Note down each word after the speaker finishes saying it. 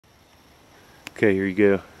Okay, here you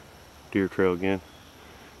go. Deer trail again.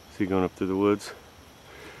 See, going up through the woods.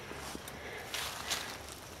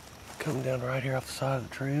 Coming down right here off the side of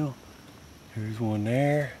the trail. Here's one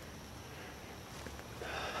there.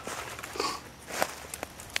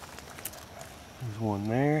 There's one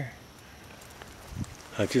there.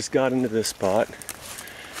 I just got into this spot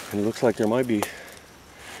and it looks like there might be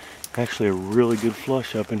actually a really good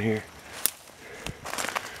flush up in here.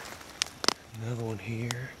 Another one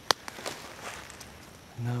here.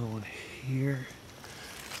 Another one here.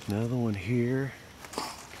 Another one here.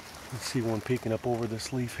 Let's see one peeking up over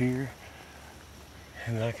this leaf here.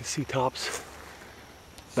 And then I can see tops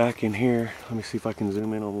back in here. Let me see if I can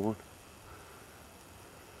zoom in on one.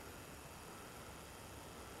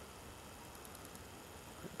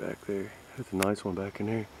 Right back there. That's a nice one back in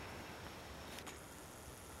there.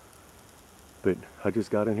 But I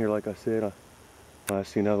just got in here, like I said. I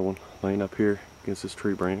see another one laying up here against this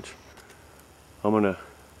tree branch. I'm gonna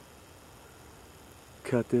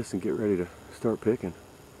cut this and get ready to start picking.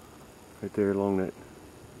 Right there along that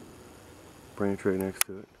branch right next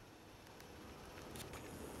to it.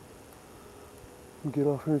 Get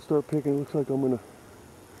off here and start picking. It looks like I'm gonna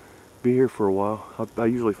be here for a while. I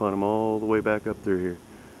usually find them all the way back up through here.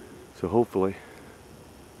 So hopefully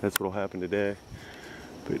that's what'll happen today.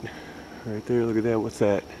 But right there, look at that. What's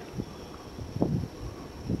that?